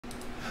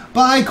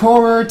Bye,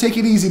 Corer. Take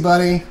it easy,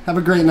 buddy. Have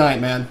a great night,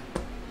 man.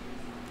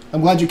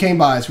 I'm glad you came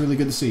by. It's really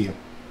good to see you.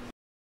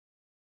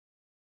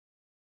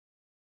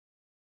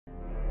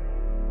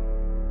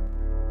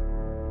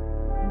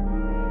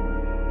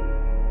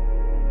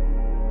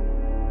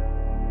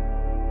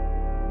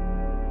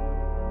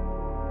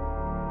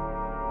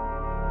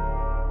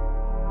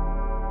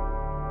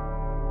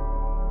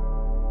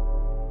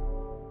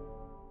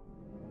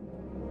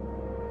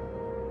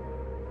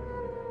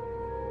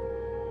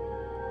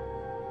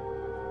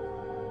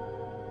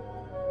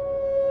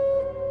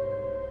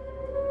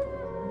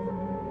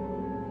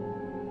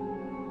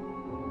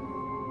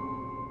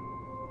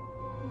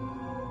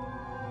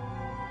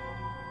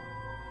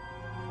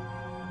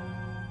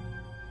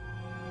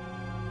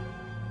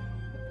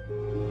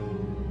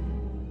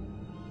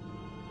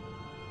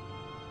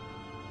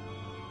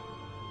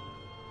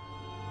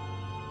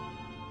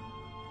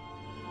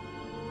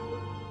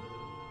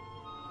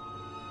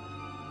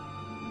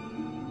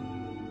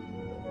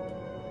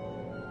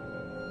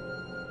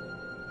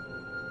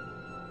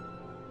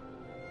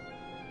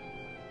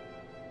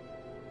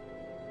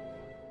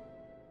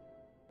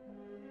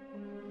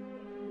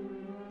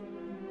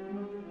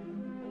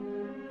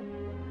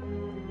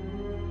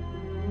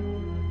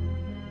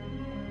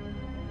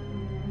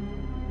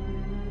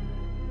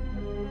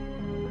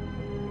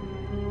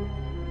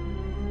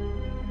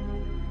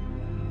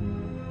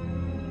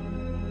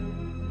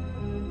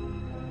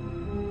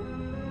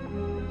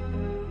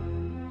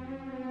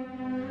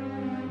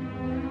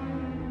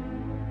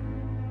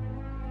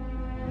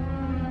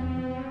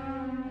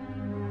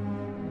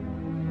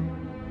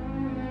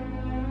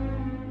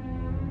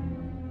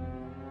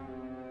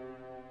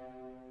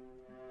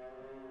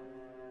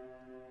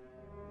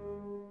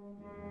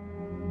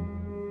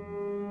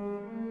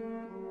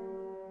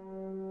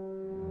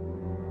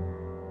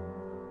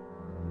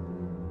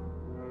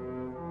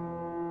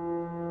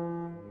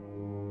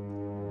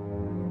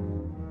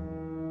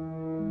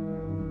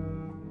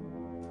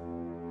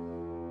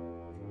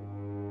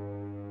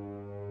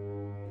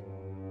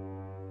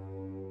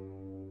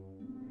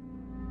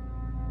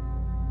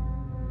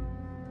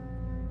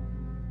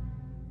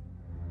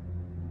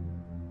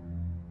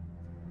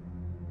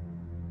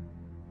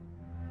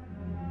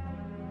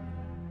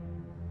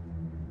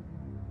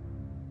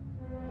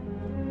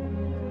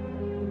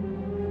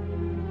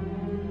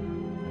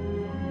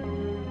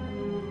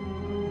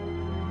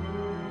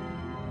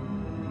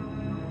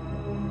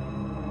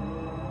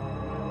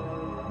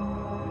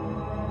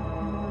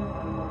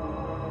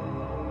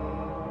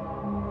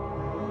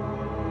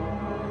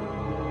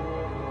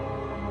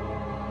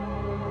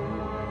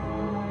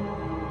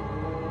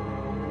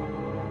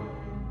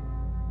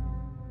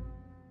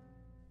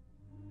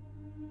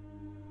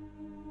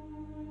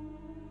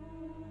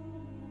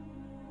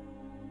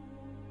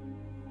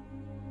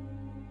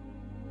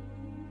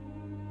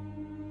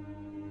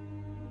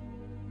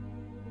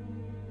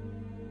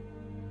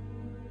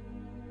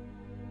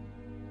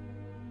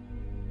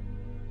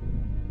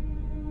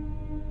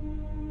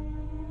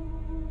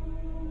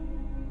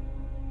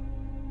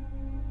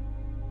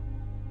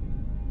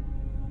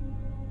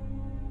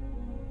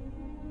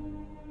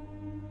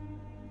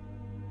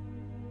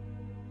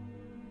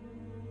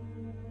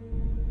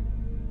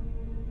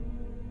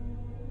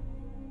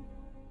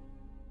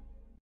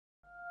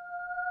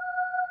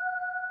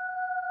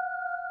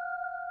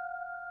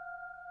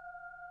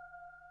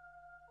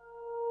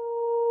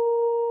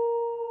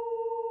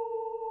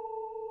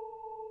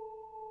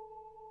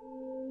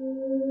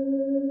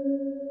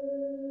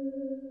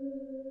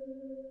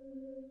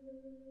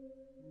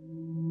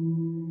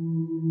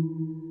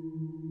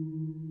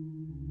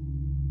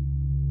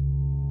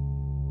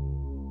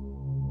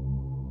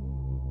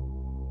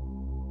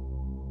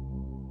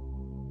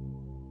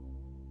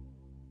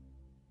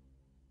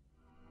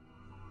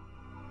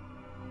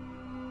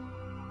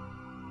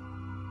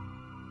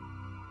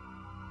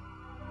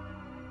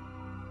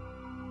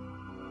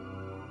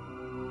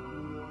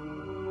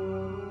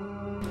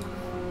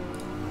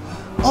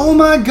 Oh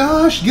my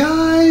gosh,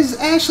 guys!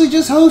 Ashley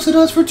just hosted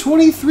us for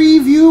 23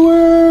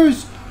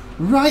 viewers!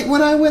 Right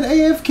when I went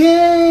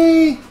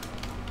AFK!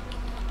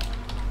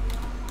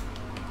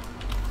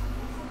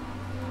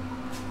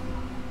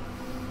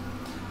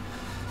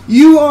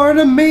 You are an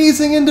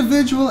amazing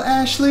individual,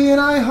 Ashley,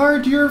 and I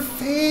heart your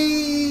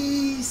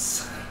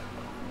face!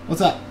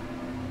 What's up?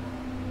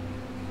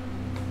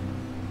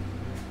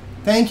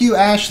 Thank you,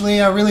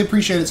 Ashley. I really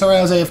appreciate it. Sorry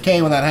I was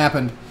AFK when that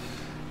happened.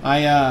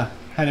 I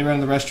had to run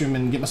to the restroom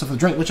and get myself a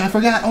drink, which I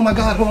forgot. Oh my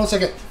god, hold on a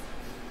second.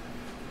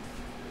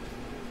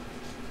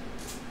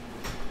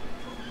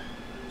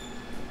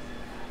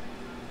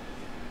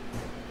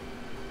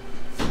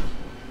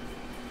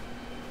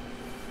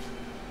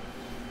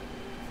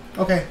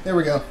 Okay, there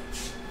we go.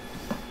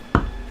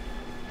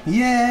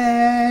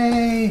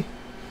 Yay!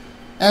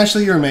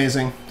 Ashley, you're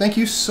amazing. Thank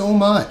you so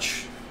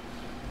much.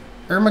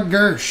 Irma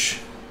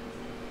Gersh.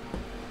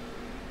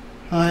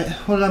 Alright,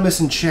 what did I miss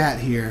in chat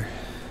here?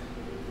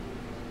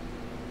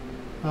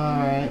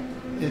 Alright,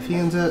 if he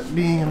ends up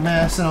being a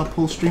mess, then I'll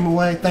pull stream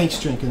away. Thanks,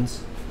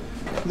 Jenkins.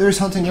 There's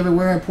hunting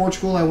everywhere. In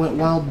Portugal, I went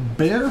wild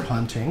bear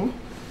hunting.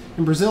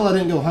 In Brazil, I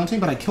didn't go hunting,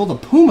 but I killed a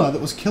puma that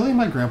was killing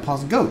my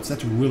grandpa's goats.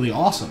 That's really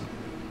awesome.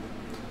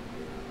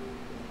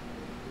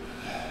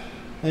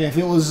 Hey, if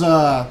it was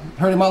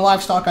hurting my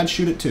livestock, I'd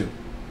shoot it too.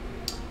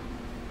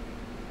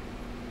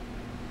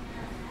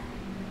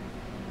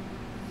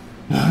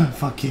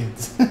 Fuck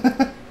kids.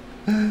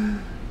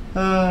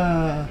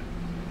 The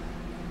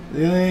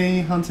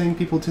only hunting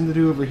people tend to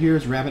do over here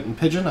is rabbit and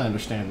pigeon. I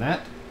understand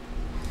that.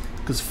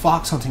 Because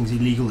fox hunting is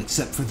illegal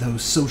except for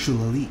those social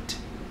elite.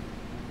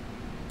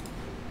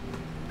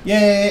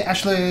 Yay,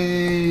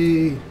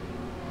 Ashley!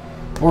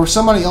 Or if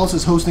somebody else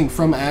is hosting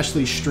from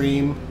Ashley's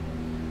stream,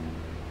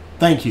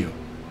 thank you.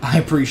 I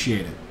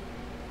appreciate it.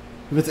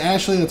 If it's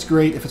Ashley, that's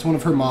great. If it's one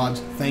of her mods,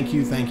 thank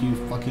you,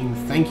 fucking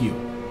thank you.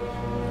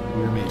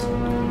 You're amazing.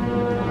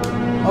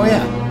 Oh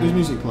yeah, there's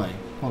music playing.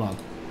 Hold on.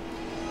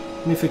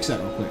 Let me fix that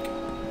real quick.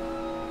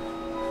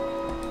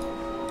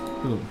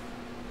 Boom.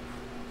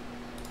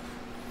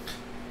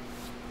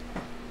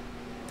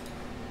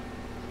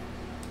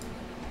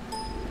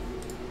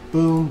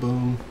 Boom,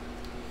 boom.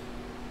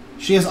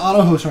 She has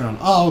auto host turned on.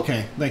 Oh,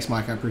 okay. Thanks,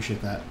 Mike. I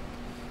appreciate that.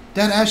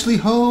 Dad Ashley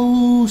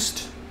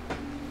host.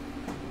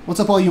 What's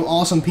up, all you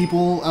awesome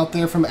people out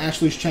there from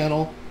Ashley's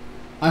channel?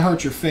 I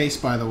heart your face,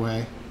 by the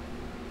way.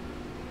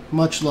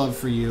 Much love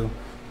for you.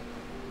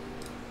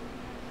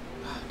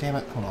 Damn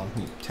it. Hold on. Let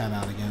me tab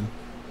out again.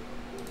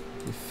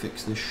 Let me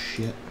fix this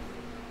shit.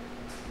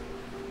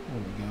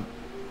 There we go.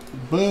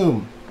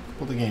 Boom.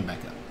 Pull the game back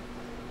up.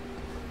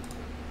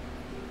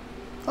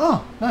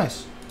 Oh,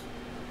 nice.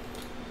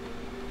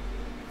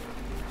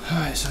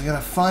 Alright, so I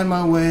gotta find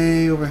my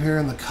way over here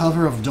in the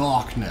cover of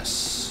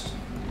darkness.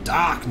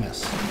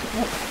 Darkness.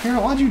 Oh,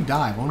 Harold, why'd you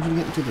die? Why don't you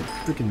get into the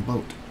freaking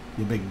boat,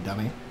 you big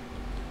dummy?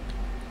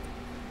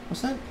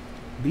 What's that?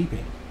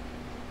 Beeping.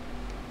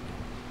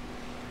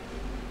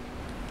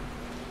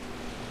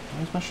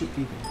 Why's my shit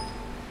beeping?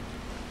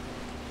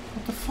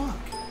 What the fuck?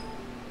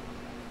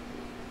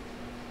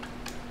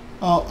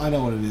 Oh, I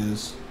know what it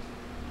is.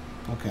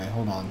 Okay,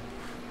 hold on.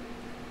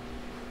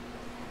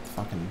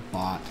 Fucking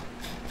bot.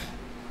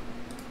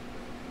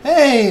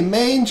 Hey,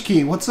 Mange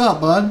Key, what's up,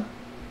 bud?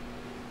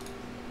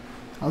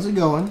 How's it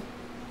going?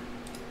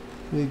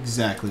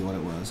 Exactly what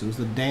it was. It was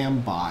the damn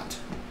bot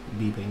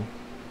beeping.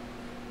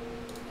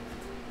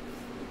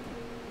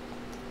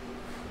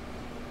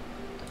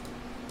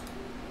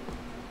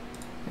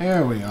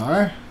 There we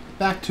are.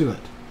 Back to it.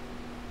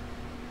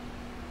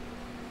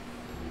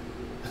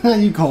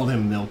 You called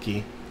him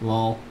Milky.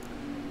 Lol.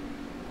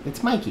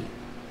 It's Mikey.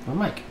 Or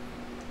Mike.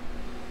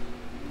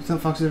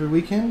 Hunt foxes every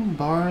weekend.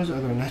 Bars are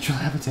their natural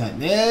habitat.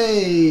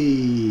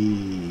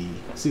 Yay!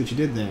 See what you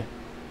did there.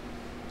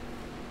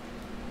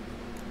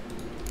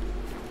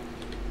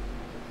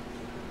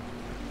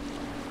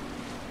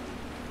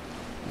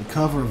 The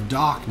cover of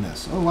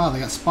darkness. Oh wow, they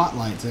got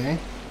spotlights, eh?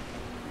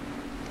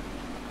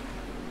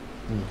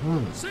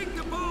 Mm-hmm. Sink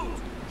the boat!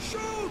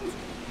 Shoot!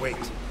 Wait,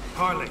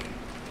 Harley.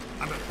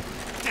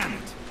 Damn it!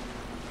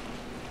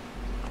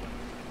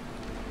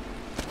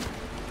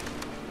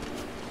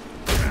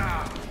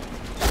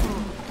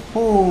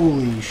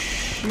 Holy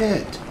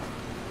shit.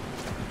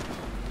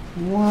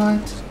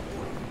 What?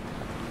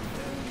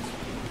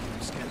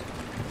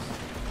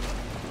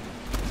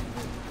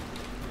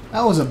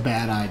 That was a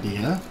bad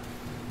idea.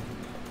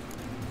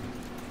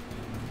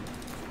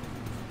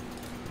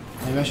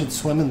 Maybe I should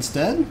swim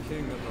instead?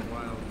 King of the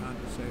Wild Hunt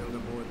sailed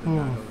aboard the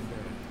Nile Fair.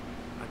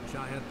 A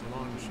giant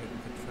longship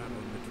could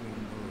travel between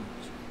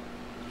worlds.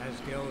 As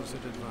Gels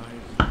had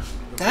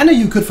advised... I know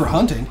you could for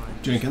hunting,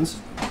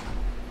 Jenkins.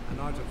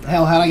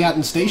 Hell, had I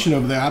gotten stationed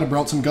over there, I'd have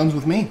brought some guns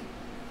with me.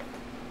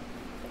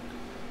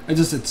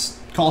 It's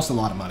cost a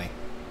lot of money.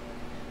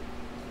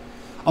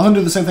 I was going to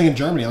do the same thing in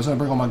Germany. I was going to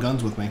bring all my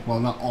guns with me. Well,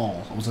 not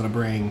all. I was going to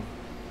bring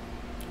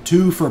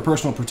 2 for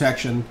personal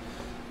protection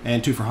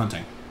and 2 for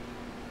hunting.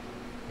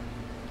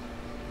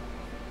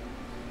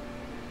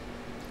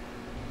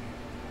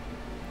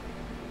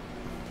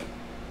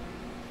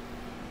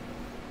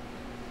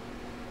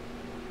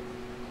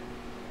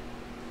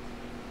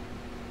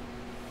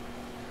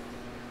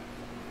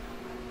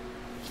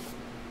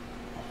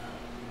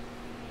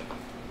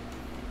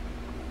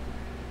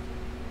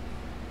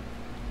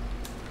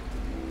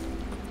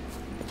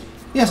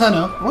 Yes, I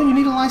know. Well, you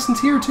need a license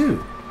here,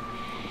 too.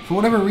 For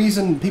whatever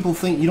reason, people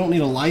think you don't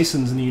need a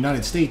license in the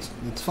United States.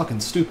 It's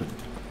fucking stupid.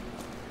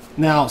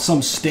 Now,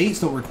 some states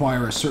don't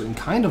require a certain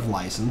kind of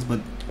license, but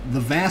the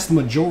vast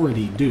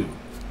majority do.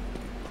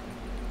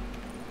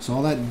 So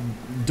all that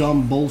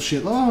dumb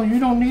bullshit, oh, you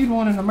don't need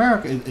one in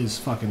America, is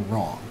fucking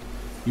wrong.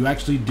 You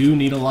actually do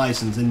need a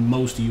license in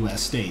most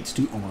U.S. states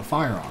to own a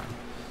firearm.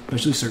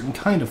 Especially certain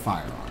kind of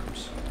firearms.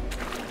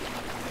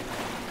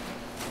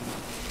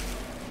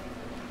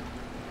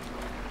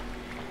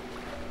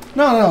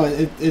 No,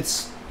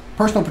 it's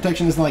personal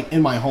protection isn't like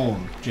in my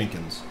home,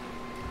 Jenkins.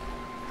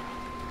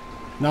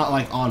 Not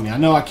like on me. I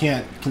know I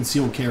can't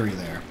conceal carry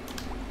there.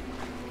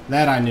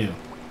 That I knew,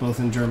 both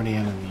in Germany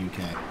and in the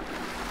UK.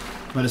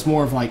 But it's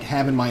more of like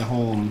having my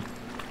home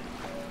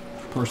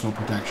personal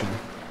protection.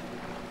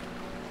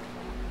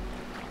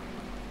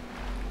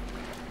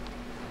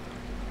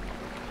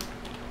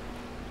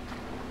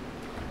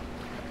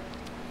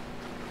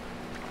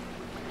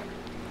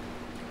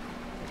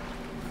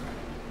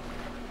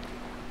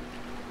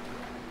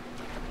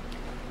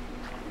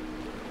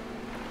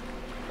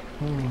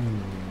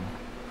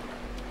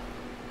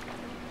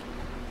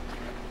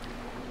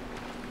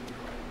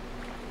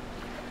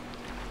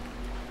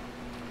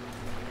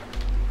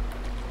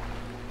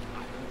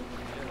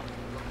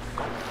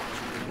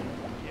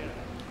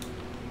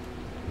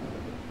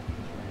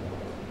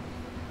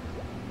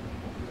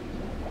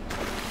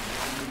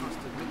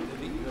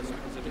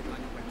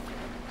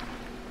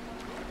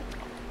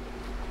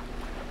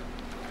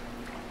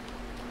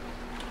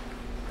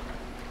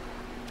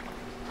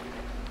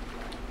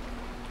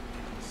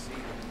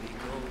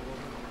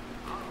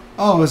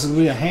 Oh, this will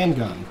be a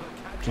handgun,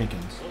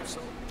 Jenkins.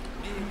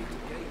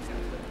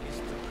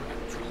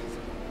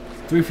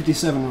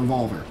 357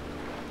 revolver.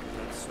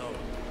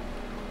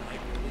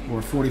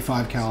 Or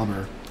 45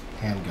 caliber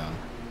handgun.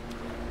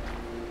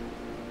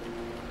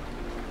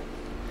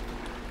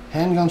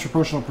 Handguns for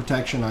personal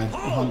protection.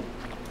 Oh!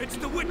 It's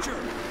the Witcher!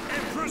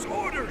 Emperor's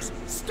orders!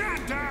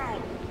 Stand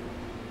down!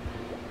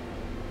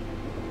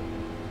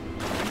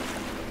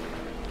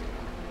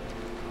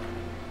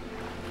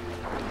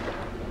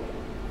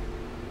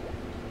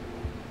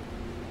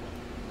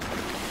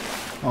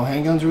 Oh,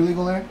 handguns are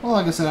illegal there? Well,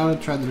 like I said, I would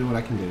try to do what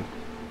I can do.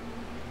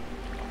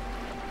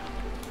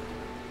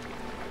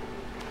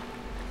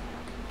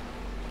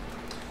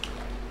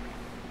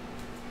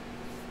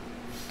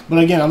 But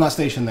again, I'm not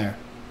stationed there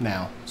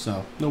now,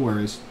 so no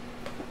worries.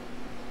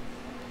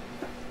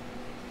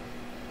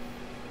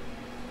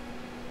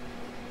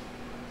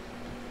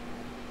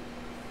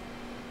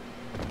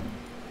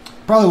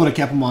 Probably would have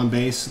kept him on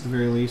base at the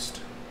very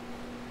least.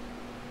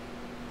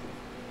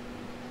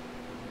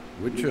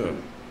 Witcher,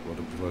 what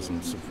a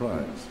pleasant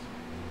surprise.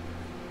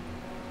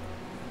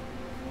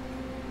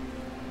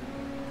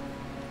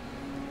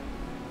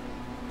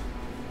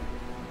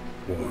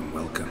 Warm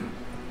welcome.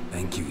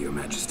 Thank you, Your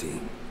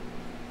Majesty.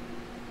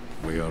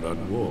 We are at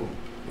war,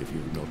 if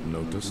you've not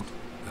noticed.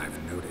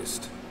 I've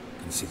noticed.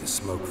 Can see the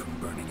smoke from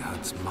burning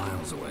huts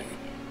miles away.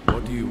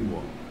 What do you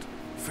want?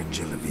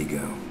 Fringilla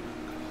Vigo.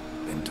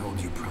 Been told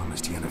you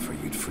promised Yennefer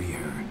you'd free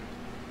her.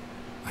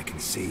 I can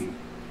see.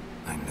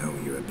 I know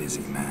you're a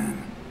busy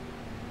man.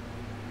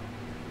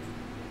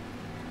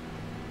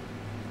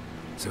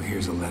 So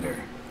here's a letter.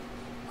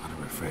 Ought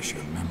to refresh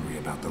your memory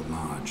about the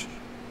Lodge.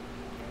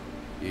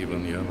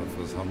 Even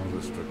Yennefer's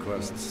humblest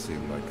requests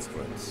seem like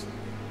threats.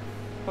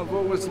 I've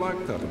always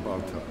liked that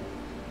about her.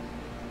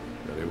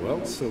 Very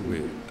well, so be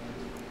it.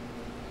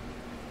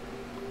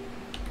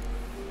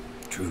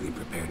 Truly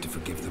prepared to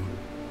forgive them?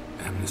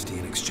 Amnesty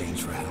in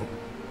exchange for help?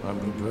 I'm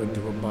prepared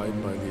to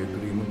abide by the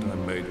agreement I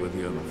made with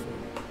Yennefer.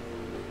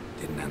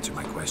 Didn't answer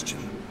my question.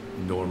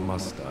 Nor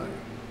must I.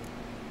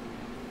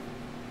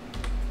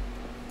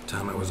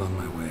 Time I was on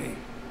my way.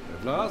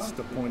 At last,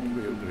 a point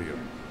we agree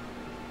on.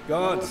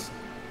 Guards,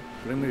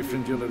 bring me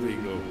Fringilla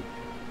Vigo.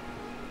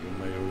 You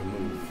may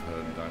remove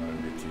her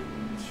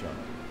diamantium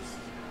shackles.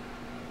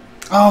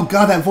 Oh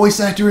god, that voice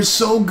actor is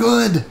so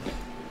good!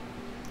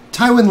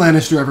 Tywin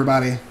Lannister,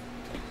 everybody.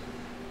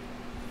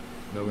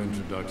 No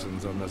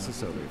introductions are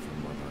necessary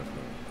from what I've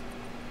heard.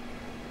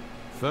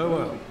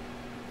 Farewell.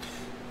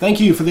 Thank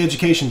you for the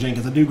education,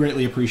 Jenkins. I do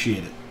greatly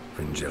appreciate it.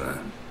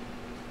 Fringilla.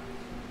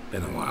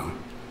 Been a while.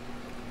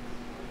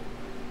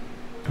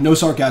 No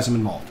sarcasm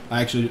involved.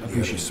 I actually The other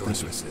appreciate it. Thank you.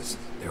 sorceresses.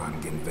 They're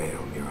on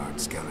Ginvale near Ard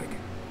Skellig.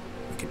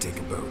 We could take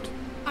a boat.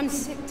 I'm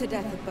sick to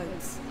death of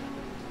boats.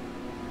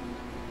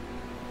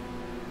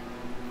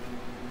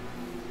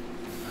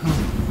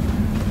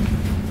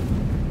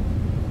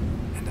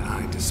 And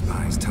I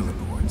despise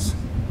teleports.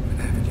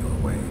 But have it your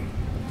way.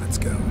 Let's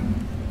go.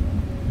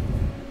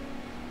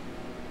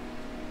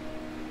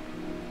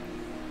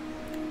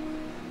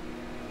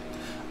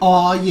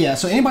 Yeah,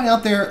 so anybody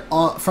out there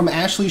from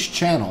Ashley's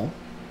channel,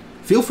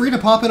 feel free to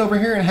pop in over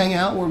here and hang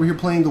out. We're here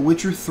playing The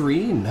Witcher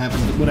 3 and having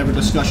whatever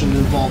discussion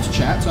involves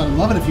chat. So I'd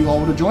love it if you all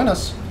were to join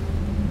us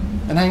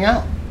and hang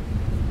out.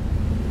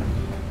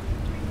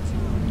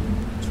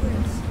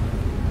 Triss.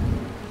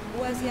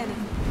 Where's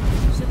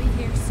Yennefer? She'll be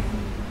here soon,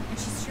 and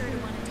she's sure to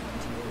want to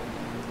talk to you.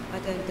 I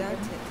don't doubt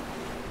it.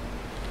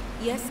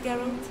 Yes,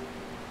 Geralt?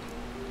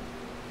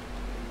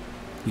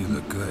 You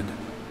look good.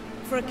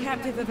 For a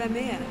captive of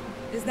Emir,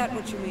 is that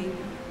what you mean?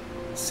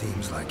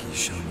 Seems like he's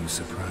shown you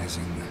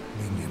surprising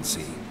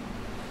leniency.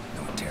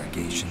 No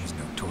interrogations,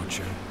 no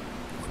torture.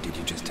 Or did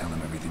you just tell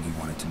him everything you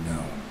wanted to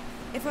know?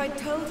 If I'd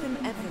told him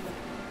everything,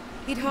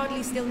 he'd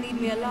hardly still need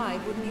me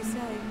alive, wouldn't you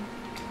say?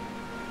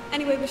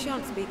 Anyway, we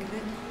shan't speak of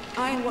it.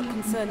 I and what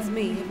concerns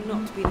me have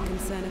not been a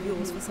concern of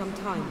yours for some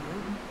time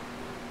now.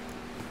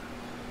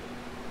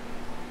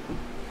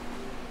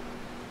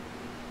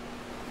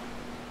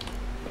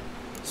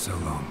 So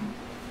long.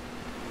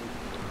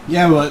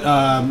 Yeah, but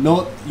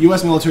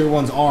U.S. military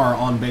ones are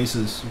on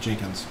bases,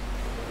 Jenkins.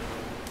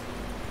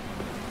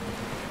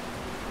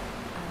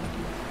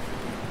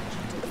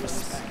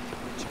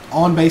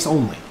 On base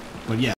only, but yeah.